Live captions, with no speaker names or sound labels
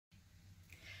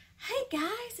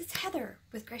guys, it's Heather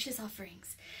with Gracious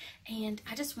Offerings, and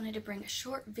I just wanted to bring a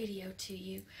short video to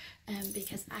you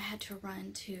because I had to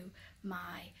run to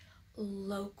my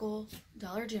local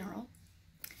Dollar General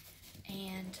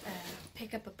and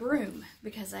pick up a broom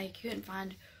because I couldn't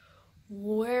find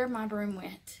where my broom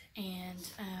went, and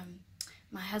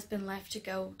my husband left to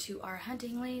go to our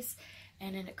hunting lease,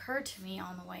 and it occurred to me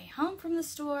on the way home from the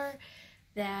store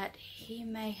that he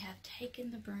may have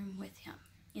taken the broom with him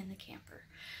in the camper.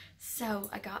 So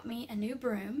I got me a new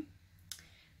broom,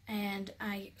 and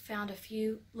I found a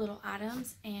few little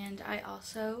items, and I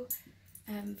also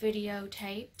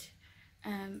videotaped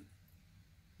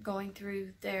going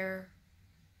through their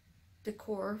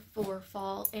decor for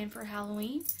fall and for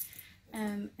Halloween,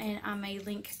 and I may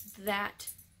link that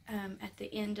at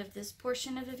the end of this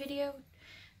portion of the video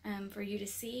for you to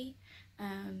see.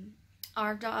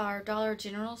 Our Dollar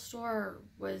General store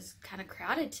was kind of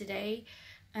crowded today.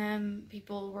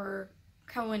 People were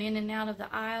going in and out of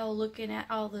the aisle looking at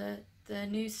all the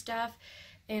new stuff,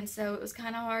 and so it was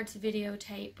kind of hard to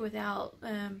videotape without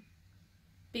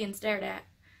being stared at.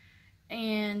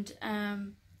 And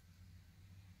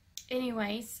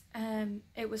anyways,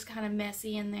 it was kind of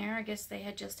messy in there. I guess they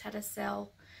had just had a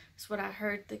sale. That's what I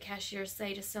heard the cashier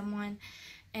say to someone.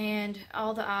 And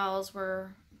all the aisles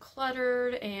were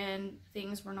cluttered, and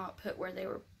things were not put where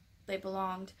they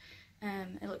belonged.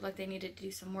 It looked like they needed to do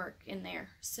some work in there.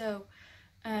 So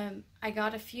I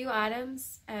got a few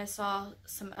items. I saw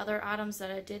some other items that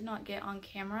I did not get on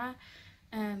camera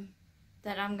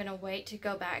that I'm going to wait to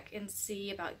go back and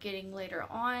see about getting later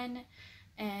on,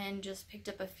 and just picked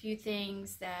up a few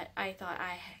things that I thought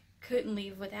I couldn't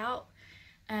leave without.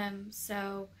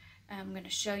 So I'm going to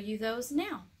show you those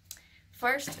now.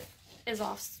 First is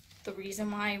off the reason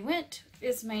why I went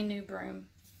is my new broom.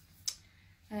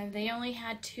 They only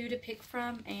had 2 to pick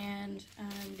from, and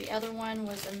the other one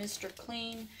was a Mr.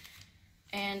 Clean,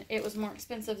 and it was more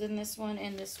expensive than this one,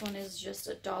 and this one is just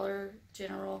a Dollar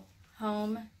General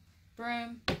home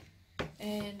broom,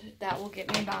 and that will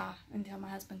get me by until my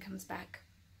husband comes back.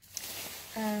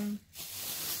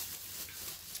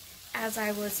 As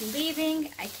I was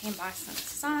leaving, I came by some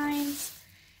signs,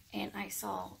 and I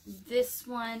saw this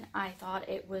one. I thought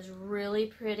it was really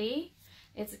pretty.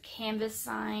 It's a canvas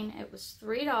sign. It was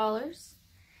 $3,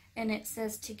 and it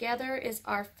says, "Together is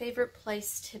our favorite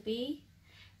place to be,"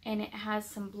 and it has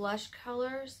some blush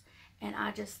colors, and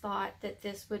I just thought that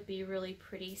this would be really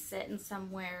pretty sitting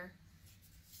somewhere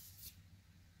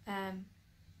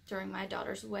during my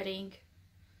daughter's wedding.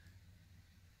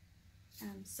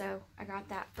 So I got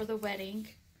that for the wedding.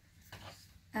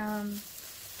 I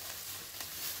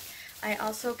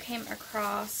also came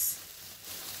across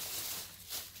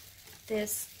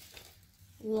this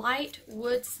light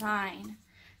wood sign.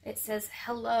 It says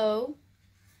hello,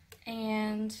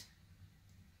 and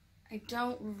I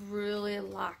don't really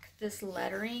like this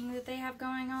lettering that they have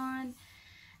going on,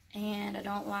 and I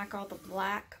don't like all the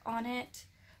black on it,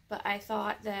 but I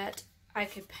thought that I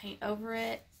could paint over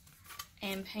it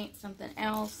and paint something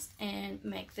else and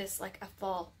make this like a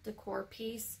fall decor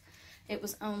piece. It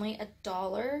was only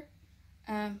 $1.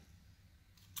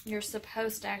 You're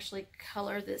supposed to actually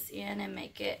color this in and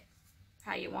make it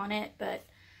how you want it, but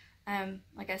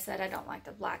like I said, I don't like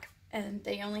the black, and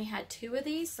they only had 2 of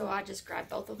these, so I just grabbed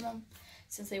both of them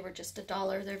since they were just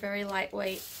 $1. They're very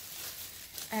lightweight.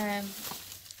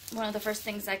 One of the first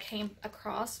things I came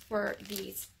across were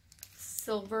these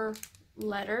silver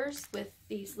letters with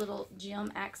these little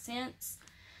gem accents.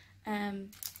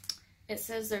 It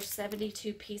says there's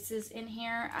 72 pieces in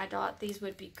here. I thought these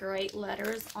would be great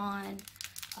letters on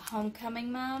a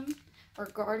homecoming mum or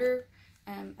garter.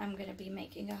 I'm going to be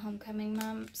making a homecoming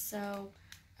mum, so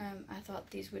I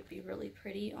thought these would be really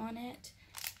pretty on it,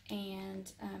 and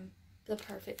the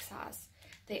perfect size.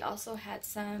 They also had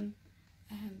some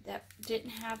that didn't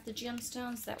have the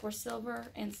gemstones that were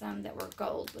silver, and some that were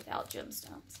gold without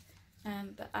gemstones.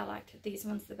 But I liked these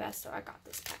ones the best, so I got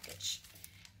this package.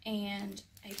 And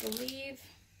I believe,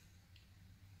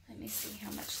 let me see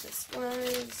how much this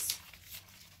was.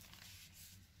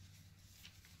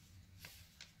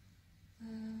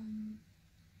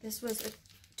 This was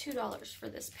 $2 for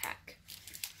this pack.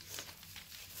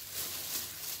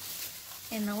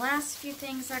 And the last few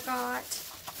things I got,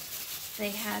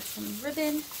 they had some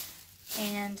ribbon,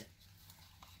 and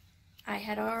I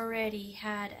had already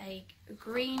had a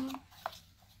green,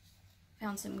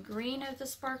 found some green of the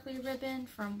sparkly ribbon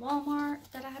from Walmart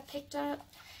that I had picked up.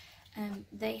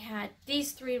 They had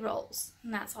these 3 rolls,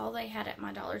 and that's all they had at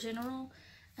my Dollar General.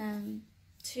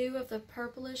 2 of the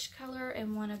purplish color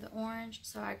and 1 of the orange,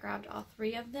 so I grabbed all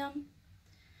 3 of them.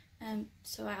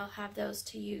 So I'll have those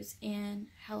to use in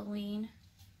Halloween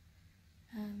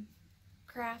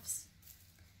crafts.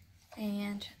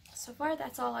 And so far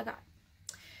that's all I got.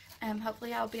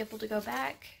 Hopefully I'll be able to go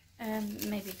back and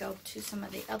maybe go to some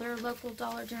of the other local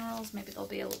Dollar Generals. Maybe they'll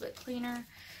be a little bit cleaner.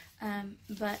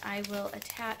 But I will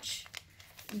attach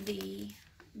the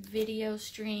video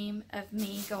stream of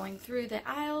me going through the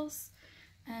aisles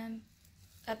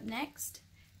up next.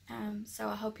 So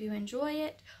I hope you enjoy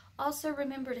it. Also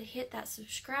remember to hit that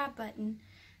subscribe button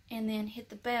and then hit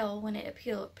the bell when it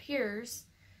appears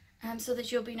so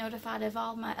that you'll be notified of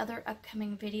all my other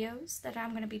upcoming videos that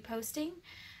I'm going to be posting.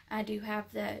 I do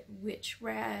have the witch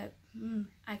wreath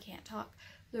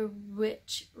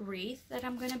that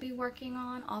I'm going to be working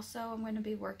on. Also, I'm going to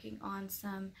be working on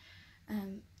some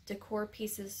decor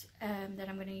pieces that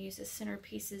I'm going to use as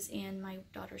centerpieces in my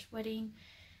daughter's wedding,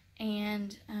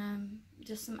 and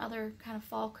just some other kind of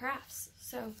fall crafts.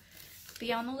 So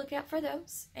be on the lookout for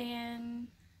those, and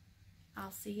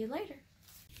I'll see you later.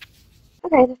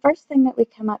 Okay, the first thing that we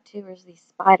come up to is these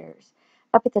spiders.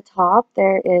 Up at the top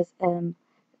there is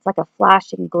it's like a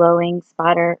flashing glowing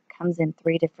spider. It comes in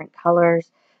 3 different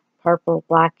colors: purple,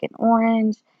 black, and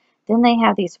orange. Then they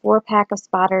have these 4-pack of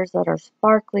spiders that are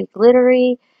sparkly,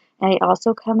 glittery, and they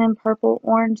also come in purple,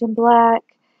 orange, and black.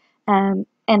 And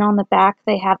on the back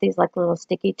they have these like little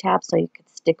sticky tabs so you could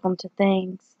stick them to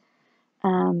things.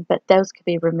 But those could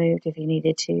be removed if you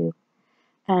needed to.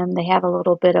 They have a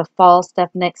little bit of fall stuff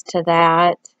next to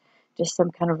that, just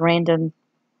some kind of random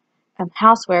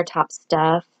houseware type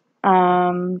stuff.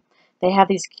 They have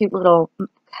these cute little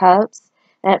cups.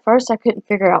 And at first I couldn't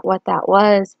figure out what that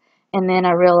was, and then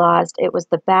I realized it was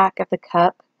the back of the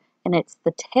cup, and it's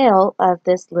the tail of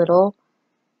this little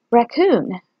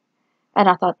raccoon. And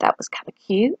I thought that was kind of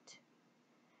cute.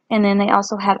 And then they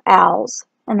also have owls,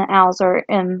 and the owls are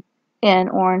in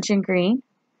orange and green.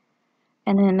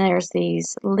 And then there's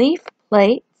these leaf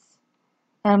plates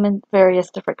in various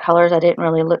different colors. I didn't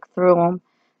really look through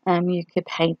them. You could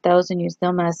paint those and use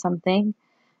them as something.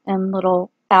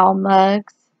 Little owl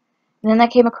mugs. And then I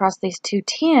came across these 2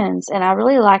 tins, and I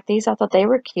really liked these. I thought they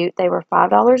were cute. They were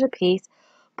 $5 a piece,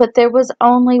 but there was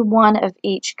only one of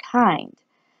each kind.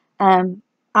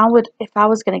 If I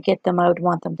was going to get them, I would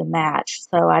want them to match,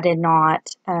 so I did not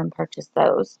purchase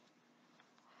those.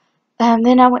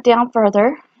 Then I went down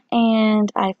further,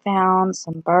 and I found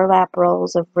some burlap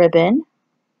rolls of ribbon.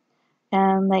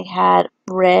 They had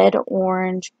red,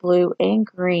 orange, blue, and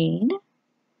green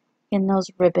in those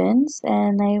ribbons,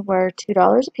 and they were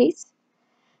 $2 a piece.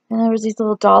 And there was these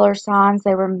little dollar signs.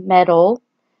 They were metal,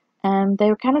 and they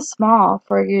were kind of small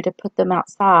for you to put them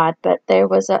outside, but there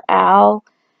was an owl,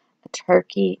 a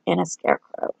turkey, and a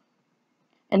scarecrow.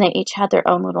 And they each had their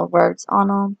own little words on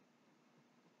them.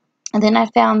 And then I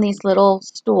found these little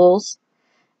stools.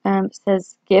 It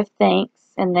says give thanks,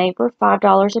 and they were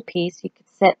 $5 a piece. You could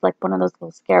set like one of those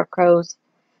little scarecrows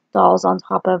dolls on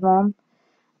top of them.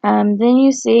 Then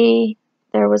you see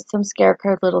there was some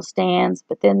scarecrow little stands,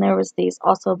 but then there was these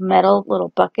also metal little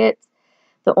buckets.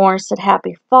 The orange said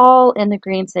happy fall, and the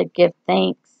green said give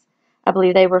thanks. I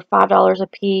believe they were $5 a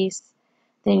piece.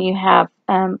 Then you have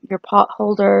your pot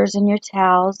holders and your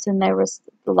towels, and there was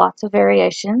lots of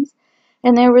variations.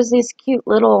 And there was these cute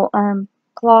little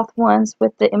cloth ones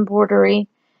with the embroidery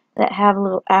that have a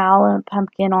little owl and a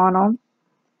pumpkin on them.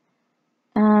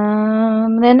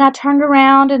 Then I turned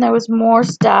around, and there was more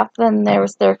stuff, and there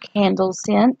was their candle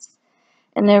scents,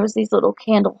 and there was these little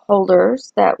candle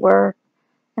holders that were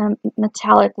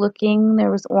metallic looking.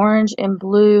 There was orange and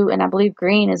blue, and I believe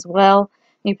green as well.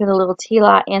 You put a little tea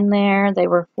light in there. They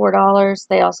were $4.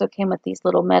 They also came with these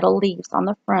little metal leaves on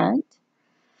the front.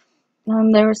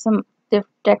 There were some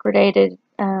decorated,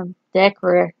 can't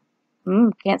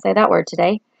say that word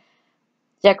today,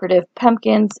 decorative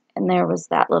pumpkins, and there was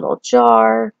that little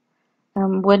jar,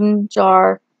 wooden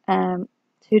jar, 2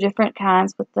 different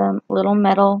kinds with the little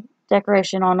metal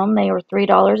decoration on them. They were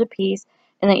 $3 a piece,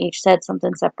 and they each said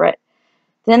something separate.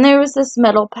 Then there was this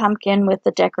metal pumpkin with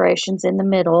the decorations in the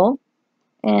middle,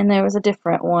 and there was a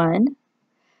different one.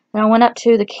 And I went up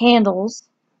to the candles.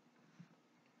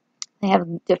 They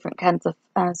have different kinds of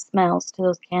smells to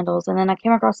those candles. And then I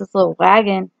came across this little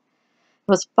wagon. It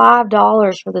was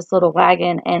 $5 for this little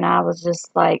wagon, and I was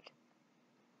just like,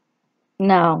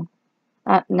 no.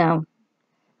 No.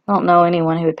 I don't know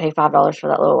anyone who would pay $5 for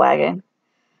that little wagon.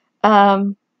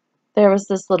 There was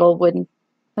this little wooden,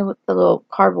 the little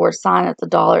cardboard sign at the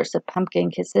dollar. It said pumpkin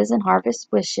kisses and harvest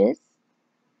wishes.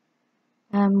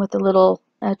 With a little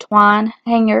twine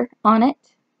hanger on it.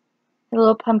 A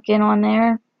little pumpkin on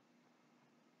there.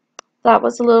 That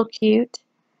was a little cute.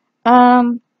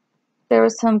 there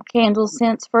was some candle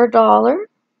scents for $1.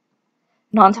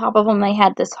 And on top of them, they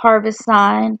had this harvest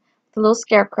sign. The little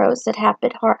scarecrow said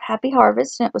Happy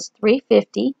Harvest, and it was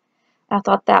 $3.50. I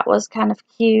thought that was kind of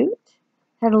cute.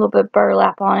 Had a little bit of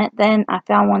burlap on it. Then I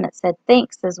found one that said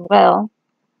thanks as well.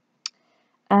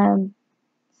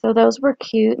 So those were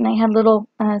cute, and they had little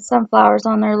sunflowers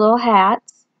on their little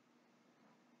hats.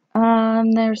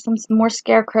 There's some more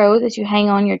scarecrows that you hang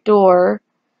on your door.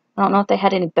 I don't know if they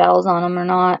had any bells on them or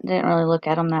not. I didn't really look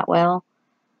at them that well.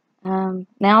 Now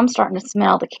I'm starting to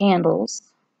smell the candles.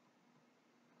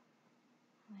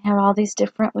 I have all these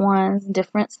different ones,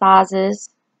 different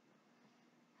sizes.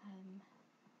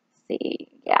 Let's see,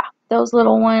 yeah, those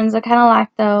little ones, I kind of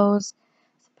like those.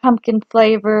 Pumpkin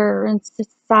flavor and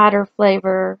cider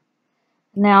flavor.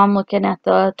 Now I'm looking at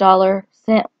the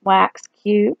 $1 wax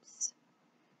cubes.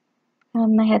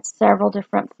 They had several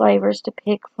different flavors to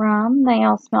pick from. They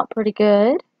all smelled pretty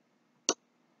good.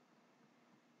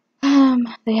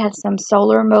 They had some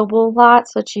solar mobile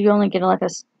lights, which you only get like a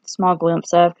small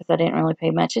glimpse of because I didn't really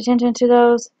pay much attention to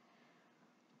those.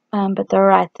 But they're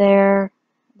right there.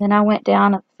 Then I went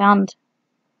down and found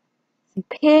some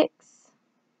picks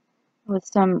with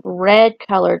some red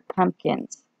colored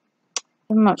pumpkins.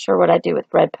 I'm not sure what I do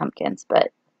with red pumpkins,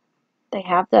 but they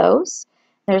have those.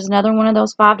 There's another one of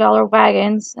those $5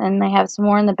 wagons, and they have some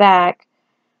more in the back.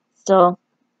 Still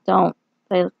they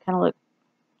kind of look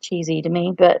cheesy to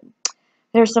me, but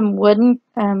there's some wooden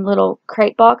little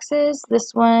crate boxes.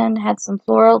 This one had some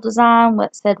floral design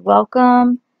that said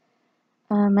welcome.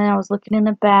 And I was looking in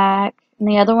the back, and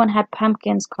the other one had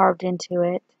pumpkins carved into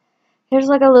it. Here's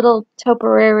like a little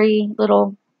topiary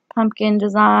little pumpkin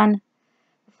design.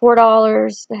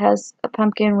 $4. It has a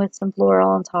pumpkin with some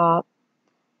floral on top.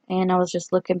 And I was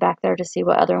just looking back there to see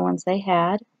what other ones they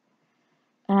had.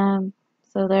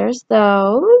 So there's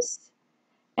those.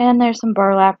 And there's some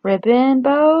burlap ribbon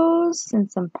bows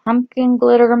and some pumpkin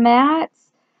glitter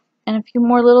mats and a few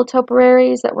more little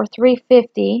topiaries that were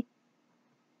 $3.50.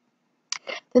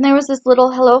 Then there was this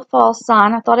little Hello Fall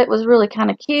sign. I thought it was really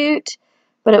kind of cute,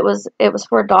 but it was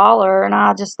for $1, and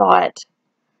I just thought,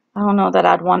 I don't know that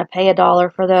I'd want to pay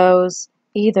 $1 for those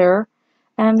either.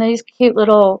 These cute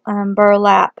little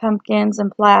burlap pumpkins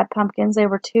and plaid pumpkins, they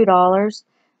were $2,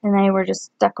 and they were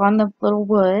just stuck on the little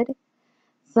wood.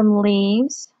 Some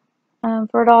leaves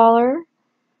for $1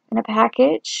 in a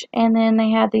package, and then they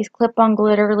had these clip-on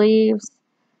glitter leaves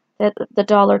that the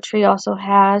Dollar Tree also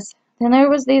has. Then there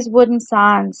was these wooden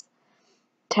signs,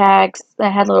 tags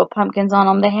that had little pumpkins on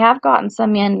them. They have gotten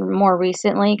some in more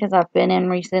recently because I've been in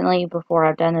recently before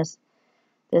I've done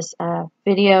this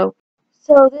video.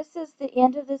 So this is the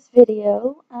end of this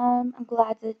video. I'm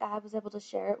glad that I was able to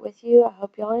share it with you. I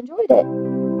hope y'all enjoyed it.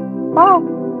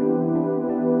 Bye.